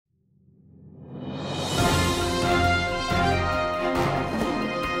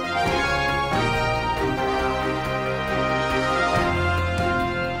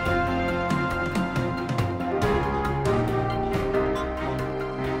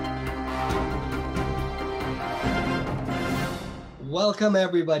Welcome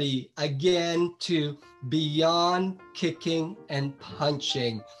everybody again to Beyond Kicking and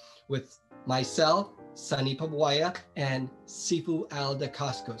Punching with myself, Sunny Pabuaya, and Sifu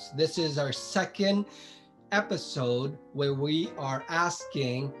Dacascos. This is our second episode where we are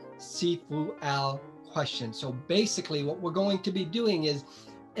asking Sifu Al questions. So basically what we're going to be doing is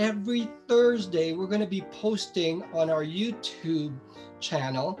every Thursday we're going to be posting on our YouTube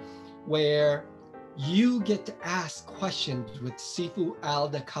channel where you get to ask questions with Sifu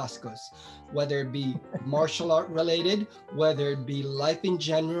Dacascos, whether it be martial art related, whether it be life in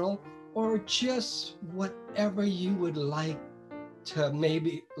general, or just whatever you would like to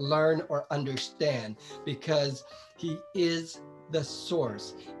maybe learn or understand, because he is the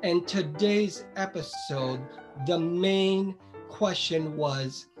source. And today's episode, the main question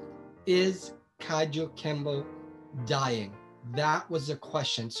was, is Kajukenbo dying? That was the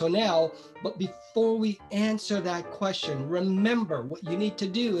question. So now, but before we answer that question, remember what you need to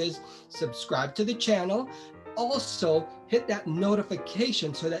do is subscribe to the channel. Also, hit that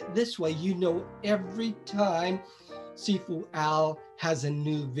notification so that this way you know every time Sifu Al has a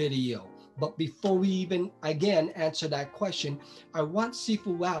new video. But before we even, again, answer that question, I want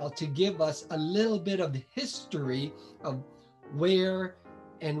Sifu Al to give us a little bit of the history of where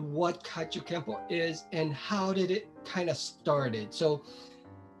and what Kajukenbo is and how did it kind of started. So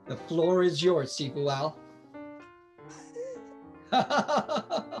the floor is yours, Sifu Al.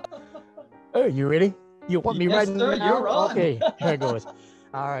 Oh, you ready? You want me Yes, right sir, now? you're on. Okay, here it goes.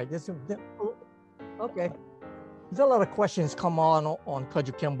 All right, okay. There's a lot of questions come on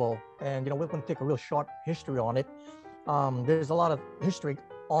Kajukenbo, and we're going to take a real short history on it. There's a lot of history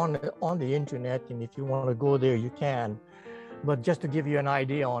on the internet, and if you want to go there, you can. But just to give you an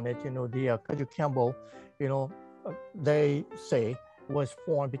idea on it, the Kajukenbo, they say was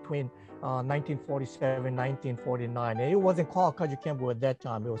formed between 1947 1949. And it wasn't called Kajukenbo at that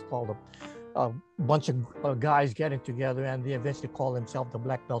time. It was called a bunch of guys getting together, and they eventually called themselves the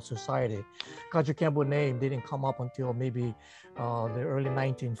Black Belt Society. Kajukenbo name didn't come up until maybe the early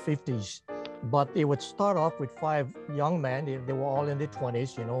 1950s. But it would start off with 5 young men. They were all in their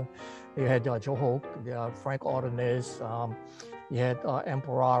 20s, You had Joe Hoke, Frank Ordonez, you had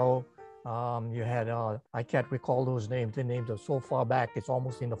Emperado, you had, I can't recall those names. The names are so far back, it's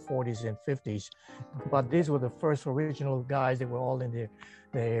almost in the 40s and 50s. But these were the first original guys. They were all in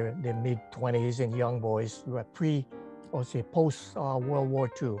their mid-20s and young boys who were post World War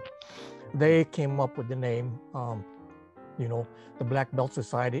II. They came up with the name, the Black Belt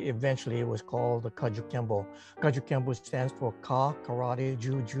Society. Eventually it was called the Kajukenbo. Kajukenbo stands for Ka, karate,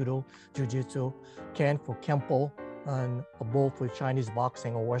 judo, jiu-jitsu, Ken for Kempo, and both for Chinese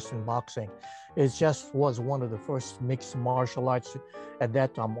boxing or Western boxing. It just was one of the first mixed martial arts at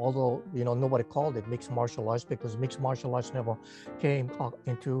that time, although, nobody called it mixed martial arts because mixed martial arts never came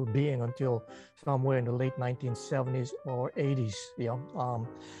into being until somewhere in the late 1970s or 80s,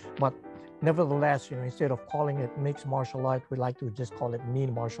 but nevertheless, instead of calling it mixed martial art, we like to just call it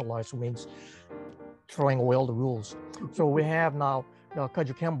mean martial arts, which means throwing away all the rules. So we have now the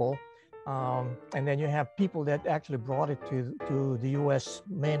Kajukenbo, and then you have people that actually brought it to the U.S.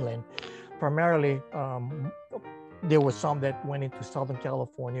 mainland. Primarily, there were some that went into Southern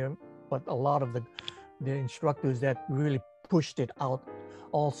California, but a lot of the instructors that really pushed it out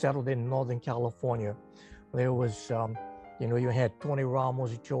all settled in Northern California. There was you had Tony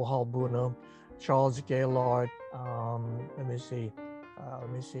Ramos, Joe Halbuna, Charles Gaylord, let me see,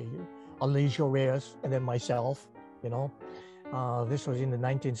 Alicia Reyes, and then myself, This was in the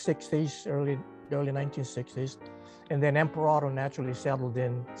 1960s, early 1960s. And then Emperado naturally settled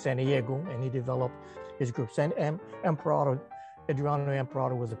in San Diego, and he developed his group. Adriano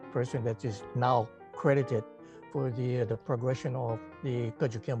Emperado was a person that is now credited for the progression of the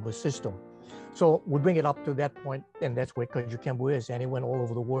Kajukenbo system. So we bring it up to that point, and that's where Kajukenbo is, and it went all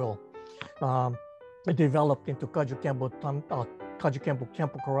over the world. It developed into Kajukenbo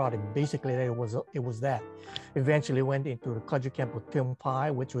Kempo Karate. Basically, it was that. Eventually went into the Kajukenbo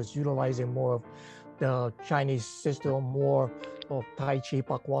Tenpai, which was utilizing more of the Chinese system, more of Tai Chi,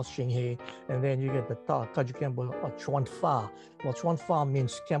 Pakwa, Xinghe, and then you get the Kajukenbo Chuan Fa. Well, Chuan Fa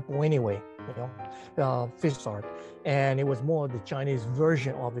means Kempo anyway, fist art, and it was more the Chinese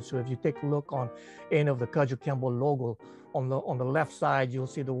version of it. So if you take a look on any of the Kajukenbo logo, on the left side you'll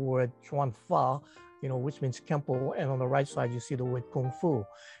see the word Chuan Fa, which means Kempo, and on the right side you see the word Kung Fu.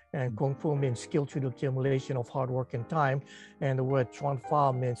 And Kung Fu means skill through the accumulation of hard work and time, and the word Chuan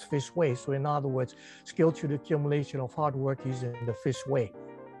Fa means fist way. So in other words, skill through the accumulation of hard work using the fist way.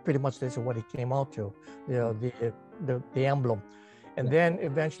 Pretty much this is what it came out to, the emblem. And then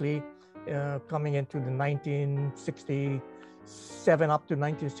eventually coming into the 1960 1967 up to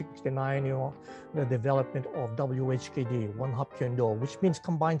 1969, you know, the development of WHKD, One Hop Kendo, which means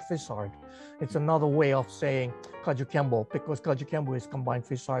combined fist art. It's another way of saying Kajukembo, because Kajukembo is combined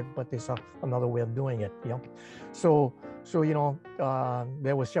fist art, but there's another way of doing it. You know, so you know,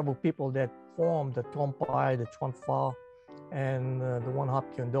 there were several people that formed the Tompai, the Chuanfa, and the One Hop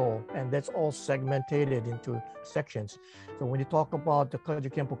Kendo, and that's all segmented into sections. So when you talk about the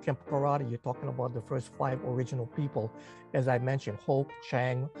Kajukempo Kempo Karate, you're talking about the first 5 original people, as I mentioned: Hope,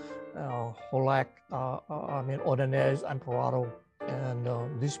 Chang, Holak, Odanez, Emperado, and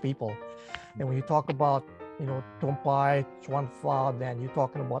these people. And when you talk about, you know, Tompai, Chuanfa, then you're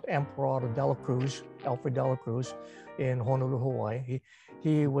talking about Emperado de la Cruz, Alfred de la Cruz, in Honolulu, Hawaii.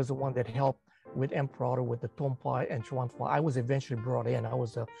 He was the one that helped with Emperado, with the Tompai and Chuanfa. I was eventually brought in. I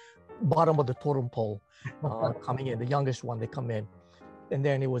was the bottom of the totem pole coming in, the youngest one. They come in. And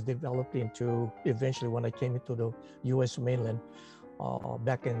then it was developed into, eventually when I came into the US mainland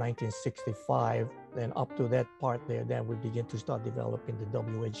back in 1965, then up to that part there, then we begin to start developing the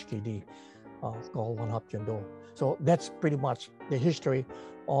WHKD called One Hop Kendo. So that's pretty much the history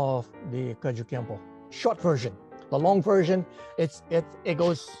of the Kajukempo. Short version. The long version, it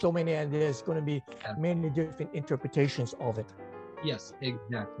goes so many, and there's going to be many different interpretations of it. Yes,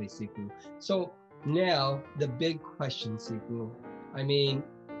 exactly, Sifu. So now the big question, Sifu. I mean,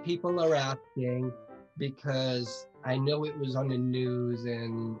 people are asking, because I know it was on the news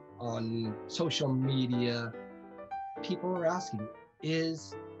and on social media, people are asking,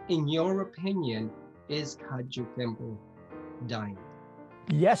 in your opinion, is Kajukembo dying?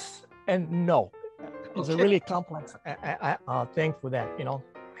 Yes and no. It's a really complex thing for that, you know.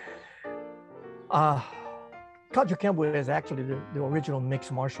 Kajukembo is actually the original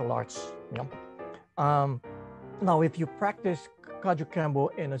mixed martial arts, you know. Now, if you practice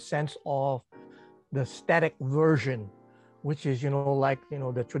Kajukembo in a sense of the static version, which is, you know, like, you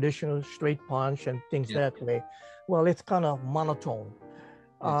know, the traditional straight punch and things that way, well, it's kind of monotone.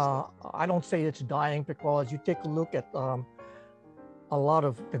 I don't say it's dying, because you take a look at a lot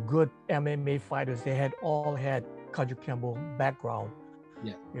of the good MMA fighters, they all had Kajukembo background.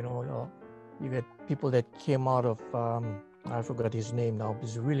 Yeah. You know, you get people that came out of, I forgot his name now,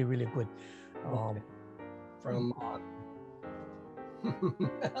 he's really, really good. From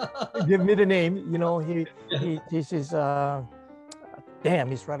give me the name, you know, this is, damn,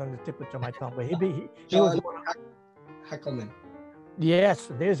 he's right on the tip of my tongue, but he was Heckelman. Yes,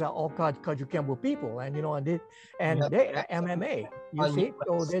 there's all Kajukembo people, and you know, and they MMA. You see,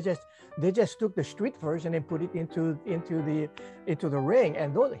 so they just took the street version and put it into the ring,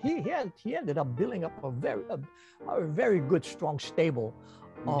 and he ended up building up a very good strong stable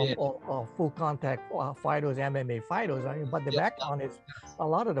of full contact fighters, MMA fighters. I mean, but the background is, a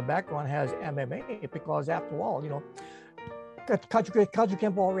lot of the background has MMA, because after all, you know,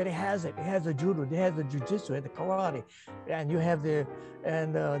 Kajukembo already has it. It has the judo, it has the jiu-jitsu, the karate, and you have the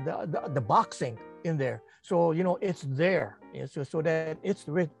boxing in there. So, you know, it's there. So that it's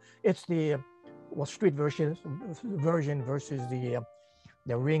the street version versus the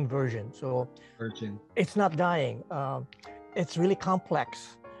ring version. So it's not dying. It's really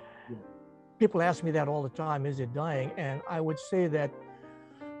complex. Yeah. People ask me that all the time, is it dying? And I would say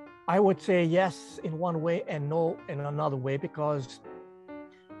yes in one way and no in another way, because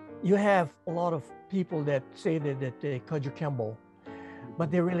you have a lot of people that say that they're Kajukembo, but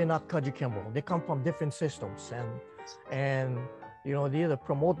they're really not Kajukembo. They come from different systems, and you know, they either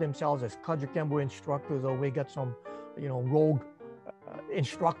promote themselves as Kajukembo instructors, or we got some, you know, rogue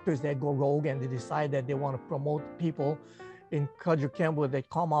instructors that go rogue, and they decide that they want to promote people in Kajukembo that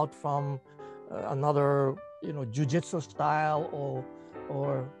come out from another, you know, jiu-jitsu style,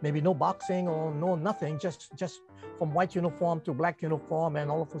 or maybe no boxing or no nothing, just from white uniform to black uniform,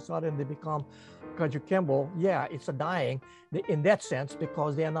 and all of a sudden they become Kajukembo. Yeah, it's a dying in that sense,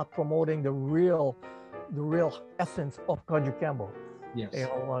 because they are not promoting the real essence of Kajukembo. Yes. You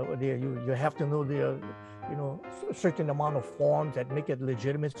know, you have to know the you know, a certain amount of forms that make it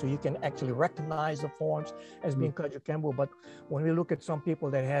legitimate, so you can actually recognize the forms as being Kajukembo. But when we look at some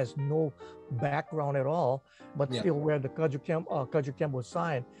people that has no background at all, but still wear the Kajukembo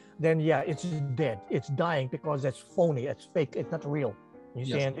sign, then yeah, it's dead. It's dying, because it's phony, it's fake, it's not real. You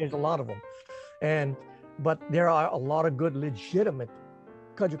see, and there's a lot of them. But there are a lot of good, legitimate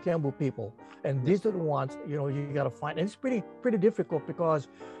Kajukembo people, and these are the ones, you know, you got to find. And it's pretty difficult, because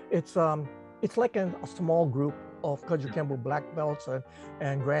it's like a small group of Kajukembo black belts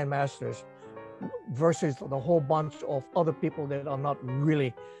and grandmasters versus the whole bunch of other people that are not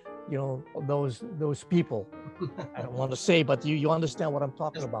really, you know, those people. I don't want to say, but you understand what I'm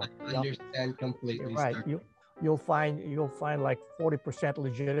talking about. I understand completely. Right. you'll find like 40%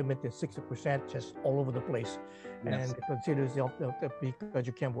 legitimate and 60% just all over the place. Yes. And it considers the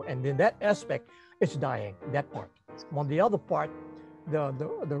Kajukenbo Kembo. And then that aspect, it's dying, that part. On the other part, the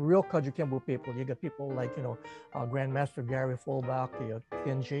real Kajukenbo people, you got people like, Grandmaster Gary Fulbach,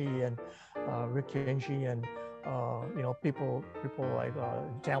 Kenji and Rick Kenji, and people like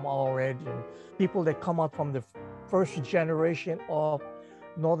Jam Allred, and people that come out from the first generation of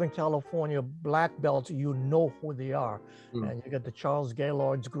Northern California black belts, you know who they are. And you got the Charles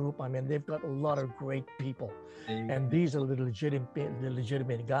Gaylord's group. I mean, they've got a lot of great people, and these are the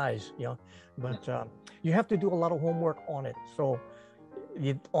legitimate guys, but you have to do a lot of homework on it. So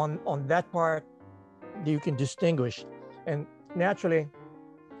on that part, you can distinguish. And naturally,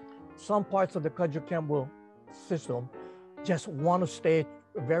 some parts of the Kajukenbo system just want to stay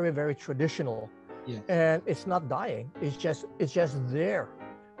very, very traditional. Yes. And it's not dying. It's just there.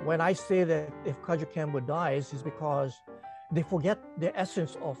 When I say that if Kajukenbo dies, is because they forget the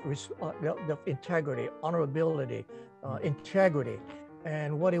essence of the integrity, honorability, integrity,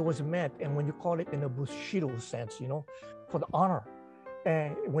 and what it was meant. And when you call it in a Bushido sense, for the honor.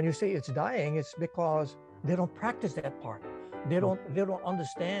 And when you say it's dying, it's because they don't practice that part. They don't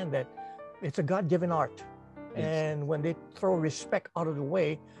understand that it's a God-given art. Yes. And when they throw respect out of the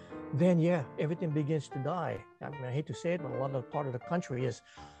way, then everything begins to die. I mean, I hate to say it, but a lot of part of the country is,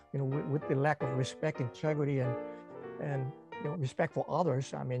 with the lack of respect, integrity, and respect for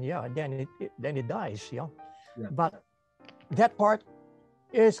others. I mean, then it dies. Yeah. But that part,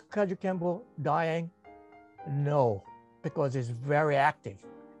 is Kajukenbo dying? No, because it's very active.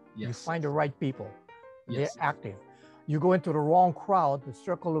 Yes. You find the right people. Yes. They're active. You go into the wrong crowd, the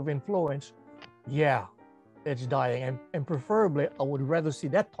circle of influence. Yeah, it's dying, and preferably I would rather see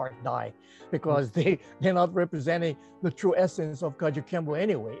that part die, because they're not representing the true essence of Kajukenbo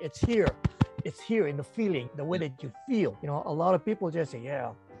anyway. It's here in the feeling, the way that you feel. A lot of people just say,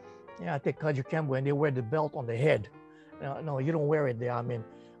 I take Kajukenbo, and they wear the belt on the head. No, you don't wear it there. I mean,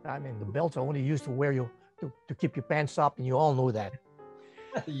 the belts are only used to wear you to keep your pants up, and you all know that.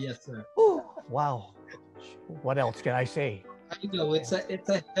 Yes, sir. Ooh, wow. What else can I say? I know it's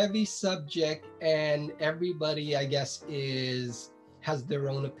a heavy subject, and everybody, I guess, has their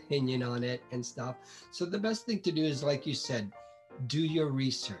own opinion on it and stuff. So the best thing to do is, like you said, do your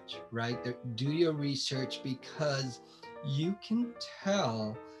research, right? Do your research, because you can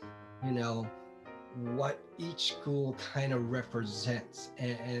tell, what each school kind of represents,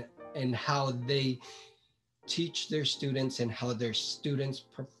 and how they teach their students, and how their students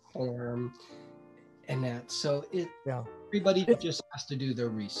perform, and that. So everybody just has to do their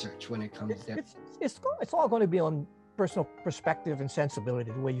research when it comes down. It's all going to be on personal perspective and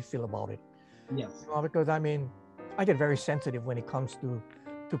sensibility, the way you feel about it. Yes. Because I mean, I get very sensitive when it comes to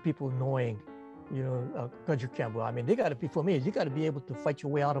people knowing, Kajukenbo. I mean, you got to be able to fight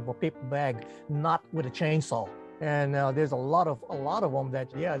your way out of a paper bag, not with a chainsaw. And there's a lot of them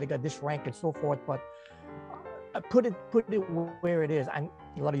that, they got this rank and so forth, but I put it where it is. A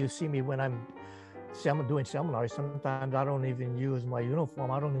lot of you see me when I'm doing seminars. Sometimes I don't even use my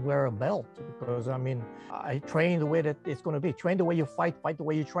uniform. I don't even wear a belt, because I mean, I train the way that it's going to be. Train the way you fight the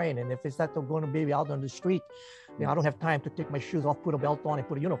way you train. And if it's not going to be out on the street, I don't have time to take my shoes off, put a belt on, and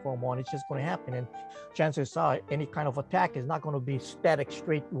put a uniform on. It's just going to happen. And chances are, any kind of attack is not going to be static,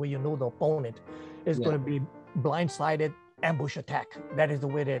 straight, where the opponent is going to be blindsided, ambush attack. That is the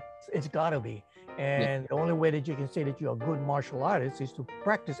way that it's got to be. And the only way that you can say that you're a good martial artist is to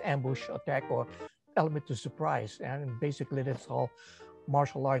practice ambush attack or element of surprise. And basically that's all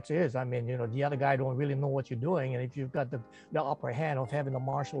martial arts is. I mean, the other guy don't really know what you're doing. And if you've got the upper hand of having the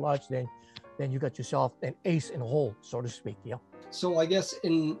martial arts, then you got yourself an ace in the hole, so to speak. Yeah. So I guess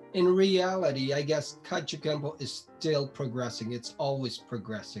in reality, I guess Kajukenbo is still progressing. It's always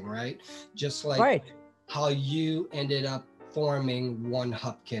progressing, right? Just like how you ended up forming One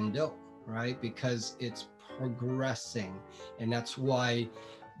Hop Kendo, right? Because it's progressing, and that's why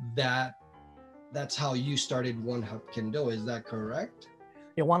that's how you started One Hop Kendo. Is that correct?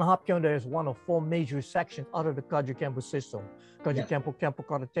 Yeah, One Hop Kendo is one of 4 major sections out of the Kajukenbo system. Kajukenbo Kempo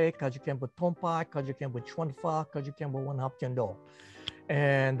Karate, Kajukenbo Tonpai, Kajukenbo Chunfa, Kajukenbo One Hop Kendo.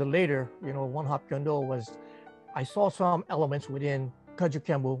 And the later, One Hop Kendo was, I saw some elements within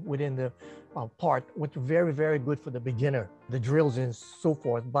Kajukenbo, within the part, which were very, very good for the beginner, the drills and so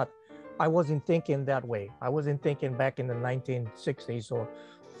forth. But I wasn't thinking that way. I wasn't thinking back in the 1960s or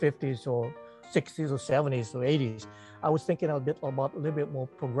 50s or 60s or 70s or 80s. I was thinking a little bit more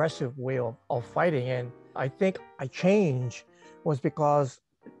progressive way of fighting. And I think I changed was because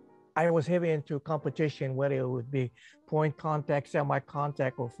I was heavy into competition, whether it would be point contact,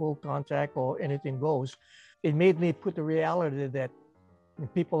 semi-contact, or full contact, or anything goes. It made me put the reality that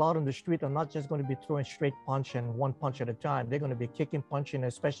people out on the street are not just going to be throwing straight punch and one punch at a time. They're going to be kicking, punching,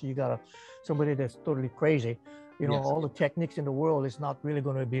 especially you got somebody that's totally crazy. You know, Yes. all the techniques in the world is not really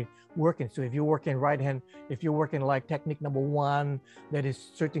going to be working. So if you're working right hand, if you're working like technique number one, that is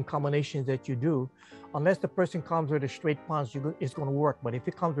certain combinations that you do, unless the person comes with a straight punch, it's going to work. But if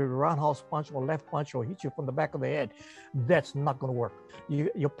it comes with a roundhouse punch or left punch or hit you from the back of the head, that's not going to work.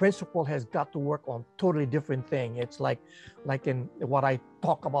 Your principle has got to work on totally different thing. It's like in what I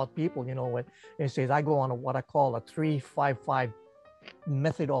talk about people, you know, when it says I go on what I call a 3-5-5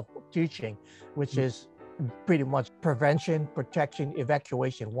 method of teaching, which is pretty much prevention, protection,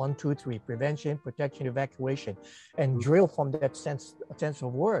 evacuation. 1, 2, 3, prevention, protection, evacuation, and drill from that sense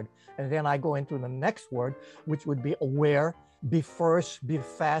of word. And then I go into the next word, which would be aware, be first, be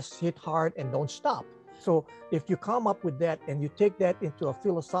fast, hit hard, and don't stop. So if you come up with that and you take that into a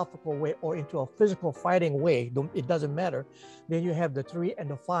philosophical way or into a physical fighting way, it doesn't matter, then you have the 3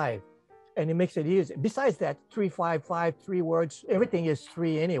 and the 5. And it makes it easy. Besides that, 3-5-5, 3 words, everything is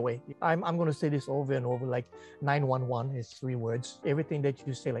 3 anyway. I'm going to say this over and over, like 911 is 3 words. Everything that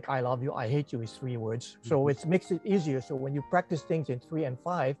you say, like I love you, I hate you, is 3 words. So it makes it easier. So when you practice things in 3 and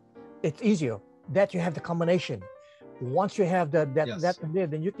 5, it's easier. That you have the combination. Once you have that there,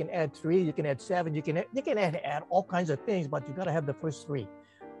 then you can add 3, you can add 7, you can add all kinds of things, but you got to have the first 3.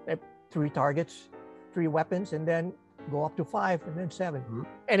 3 targets, 3 weapons, and then go up to 5 and then 7.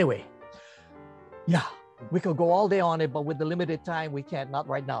 Anyway. Yeah, we could go all day on it, but with the limited time, we can't, not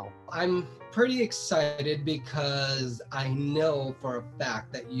right now. I'm pretty excited because I know for a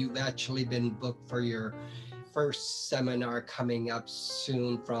fact that you've actually been booked for your first seminar coming up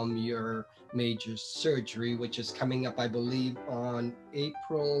soon from your major surgery, which is coming up, I believe, on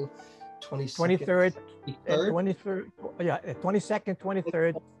April 23rd, 22nd,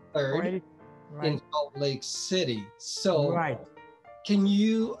 23rd, in Salt Lake City. So right. Can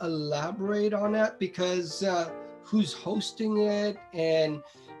you elaborate on that? Because who's hosting it, and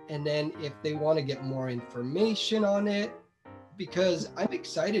then if they want to get more information on it, because I'm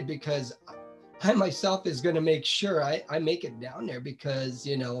excited because I myself is going to make sure I make it down there, because,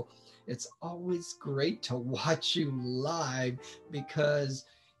 you know, it's always great to watch you live because,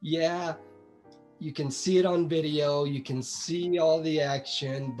 yeah, you can see it on video, you can see all the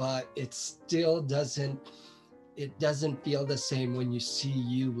action, but it still doesn't feel the same when you see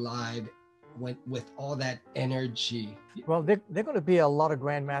you live with all that energy. Well, they're going to be a lot of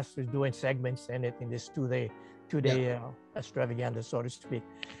grandmasters doing segments in it in this two-day extravaganza, so to speak.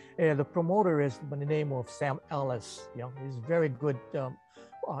 The promoter is by the name of Sam Ellis. You know, he's a very good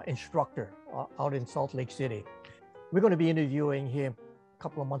instructor out in Salt Lake City. We're going to be interviewing him a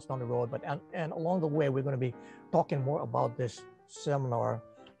couple of months down the road, but and along the way, we're going to be talking more about this seminar.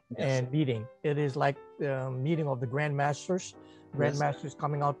 And meeting. It is like the meeting of the grandmasters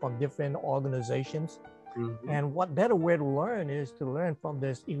coming out from different organizations. And what better way to learn is to learn from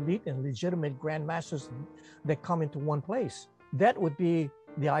this elite and legitimate grandmasters that come into one place. That would be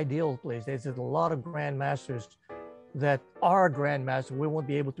the ideal place. There's a lot of grandmasters that are grandmasters. We won't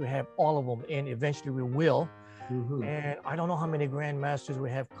be able to have all of them in. Eventually we will. And I don't know how many grandmasters we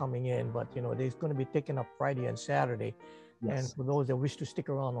have coming in, but you know, there's going to be taken up Friday and Saturday. And for those that wish to stick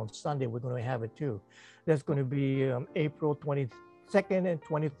around on Sunday, we're going to have it too. That's going to be April 22nd and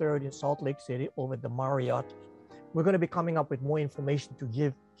 23rd in Salt Lake City over at the Marriott. We're going to be coming up with more information to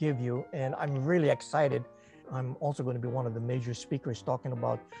give you, and I'm really excited. I'm also going to be one of the major speakers talking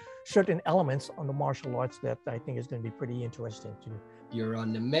about certain elements on the martial arts that I think is going to be pretty interesting too. You're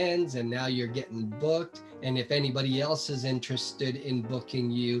on the men's, and now you're getting booked. And if anybody else is interested in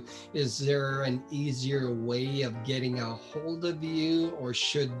booking you, is there an easier way of getting a hold of you, or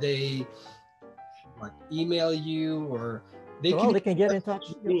should they email you, or they can get in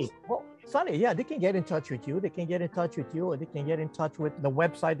touch? Well, Sonny, yeah, they can get in touch with you. They can get in touch with you, or they can get in touch with the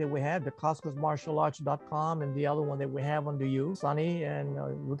website that we have, Dacascosmartialarts.com, and the other one that we have under you, Sonny, and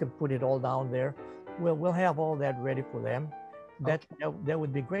we can put it all down there. We'll have all that ready for them. That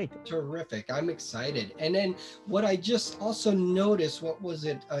would be great. Terrific. I'm excited. And then what I just also noticed, what was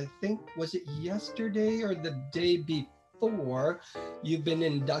it? I think, was it yesterday or the day before, you've been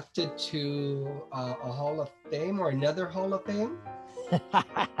inducted to a Hall of Fame, or another Hall of Fame?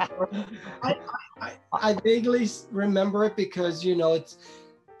 I vaguely remember it because, you know, it's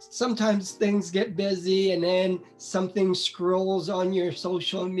sometimes things get busy and then something scrolls on your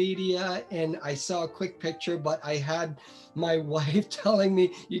social media, and I saw a quick picture, but I had my wife telling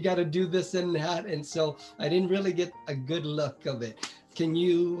me you got to do this and that, and so I didn't really get a good look of it. Can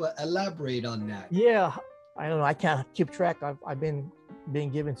you elaborate on that? Yeah, I don't know. I can't keep track. I've been being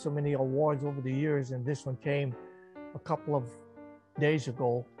given so many awards over the years, and this one came a couple of days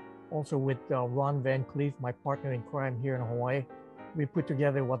ago, also with Ron Van Cleef, my partner in crime here in Hawaii. We put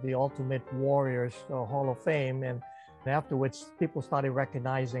together what the Ultimate Warriors Hall of Fame, and afterwards, people started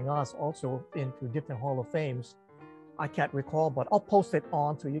recognizing us also into different Hall of Fames. I can't recall, but I'll post it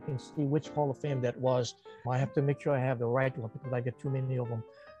on so you can see which Hall of Fame that was. I have to make sure I have the right one because I get too many of them.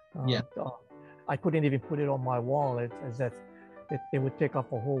 Yeah. I couldn't even put it on my wall. It would take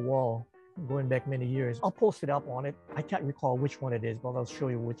up a whole wall going back many years. I'll post it up on it. I can't recall which one it is, but I'll show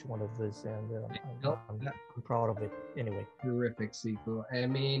you which one it is. And I'm proud of it anyway. Terrific, Sifu. I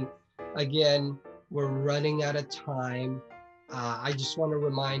mean, again, we're running out of time. I just want to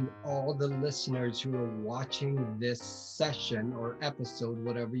remind all the listeners who are watching this session or episode,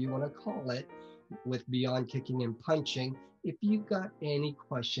 whatever you want to call it, with Beyond Kicking and Punching, if you got any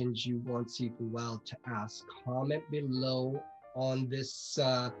questions you want Sifu Al to ask, comment below on this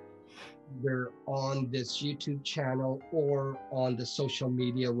either on this YouTube channel or on the social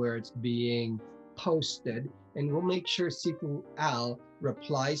media where it's being posted, and we'll make sure Sifu Al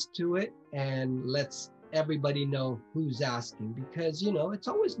replies to it and lets everybody know who's asking, because it's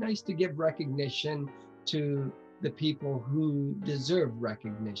always nice to give recognition to the people who deserve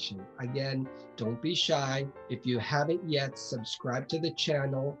recognition. Again, don't be shy. If you haven't yet, subscribe to the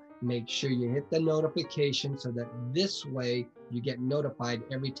channel. Make sure you hit the notification so that this way you get notified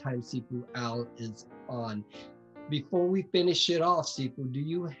every time Sifu Al is on. Before we finish it off, Sifu, do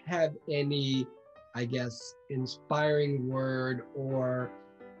you have any, I guess, inspiring word or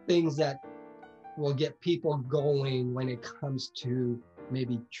things that will get people going when it comes to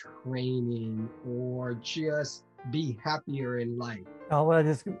maybe training or just be happier in life? Well,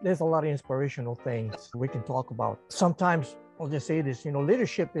 there's a lot of inspirational things we can talk about. Sometimes I'll just say this,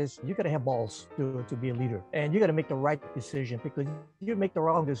 leadership is, you got to have balls to be a leader, and you got to make the right decision, because you make the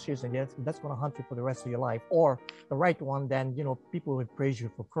wrong decision, yes, that's going to haunt you for the rest of your life, or the right one, then, people would praise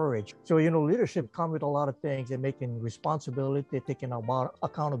you for courage. So, leadership comes with a lot of things, and making responsibility, taking about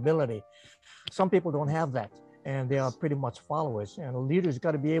accountability. Some people don't have that, and they are pretty much followers, and leaders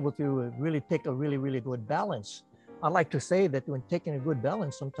got to be able to really take a really, really good balance. I like to say that when taking a good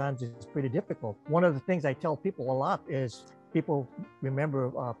balance, sometimes it's pretty difficult. One of the things I tell people a lot is, people remember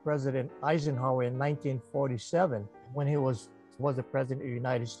President Eisenhower in 1947 when he was the president of the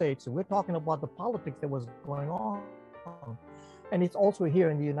United States. So we're talking about the politics that was going on. And it's also here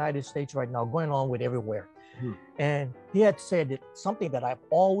in the United States right now, going on with everywhere. Hmm. And he had said something that I've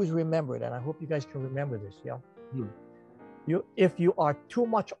always remembered, and I hope you guys can remember this. Yeah. Hmm. If you are too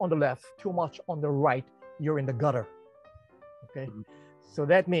much on the left, too much on the right, you're in the gutter. Okay. Hmm. So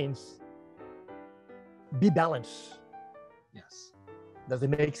that means be balanced. Yes. Does it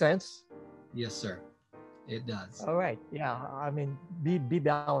make sense? Yes, sir. It does. All right. Yeah. I mean, be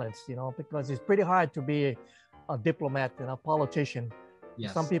balanced, because it's pretty hard to be a diplomat and a politician.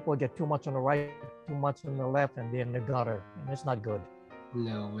 Yes. Some people get too much on the right, too much on the left, and they're in the gutter, and it's not good.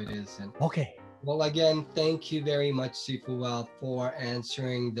 No, it isn't. Okay. Well, again, thank you very much, Sifu Al, for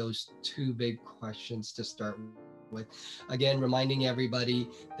answering those two big questions to start with. Again, reminding everybody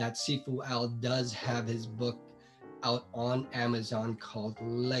that Sifu Al does have his book out on Amazon called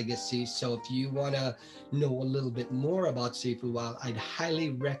Legacy. So if you want to know a little bit more about Sifu Al, I'd highly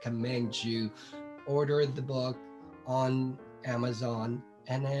recommend you order the book on Amazon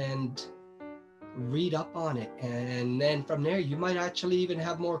and then read up on it. And then from there, you might actually even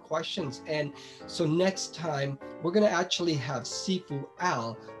have more questions. And so next time, we're going to actually have Sifu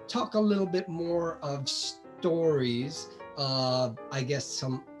Al talk a little bit more of stories, I guess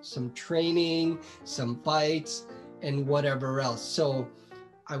some training, some fights, and whatever else. So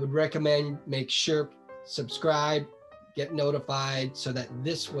I would recommend make sure subscribe, get notified, so that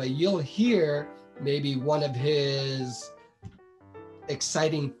this way you'll hear maybe one of his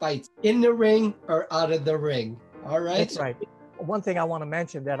exciting fights in the ring or out of the ring. All right. That's right. One thing I want to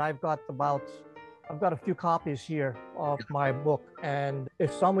mention that I've got a few copies here of my book, and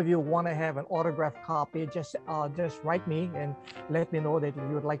if some of you want to have an autographed copy, just write me and let me know that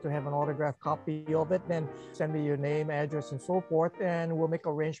you would like to have an autographed copy of it. Then send me your name, address, and so forth, and we'll make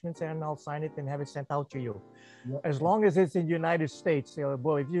arrangements, and I'll sign it and have it sent out to you. As long as it's in the United States.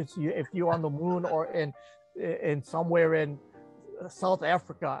 Boy, if you're on the moon or in somewhere in South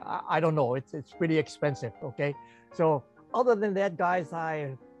Africa, I don't know. It's pretty expensive. Okay, so other than that, guys,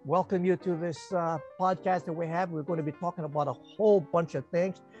 I welcome you to this podcast that we have. We're going to be talking about a whole bunch of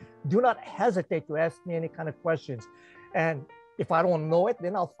things. Do not hesitate to ask me any kind of questions. And if I don't know it,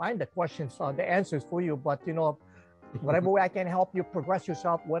 then I'll find the questions, the answers for you. But, Whatever way I can help you progress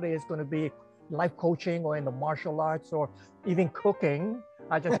yourself, whether it's going to be life coaching or in the martial arts or even cooking.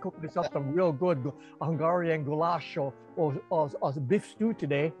 I just cooked myself some real good Hungarian goulash or beef stew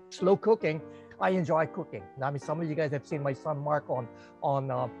today, slow cooking. I enjoy cooking. I mean, some of you guys have seen my son Mark on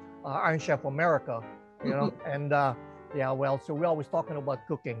Iron Chef America, you know, and yeah, well, so we're always talking about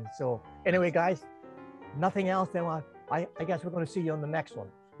cooking. So anyway, guys, nothing else. Then I guess we're going to see you on the next one.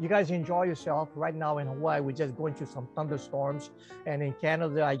 You guys enjoy yourself. Right now in Hawaii, we're just going through some thunderstorms, and in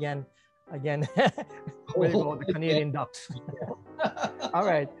Canada again, where you go, the Canadian ducks. All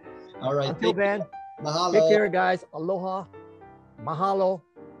right. All right. Until then, Mahalo. take care, guys. Aloha, mahalo.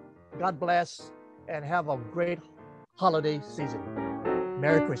 God bless, and have a great holiday season.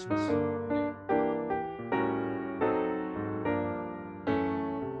 Merry Christmas.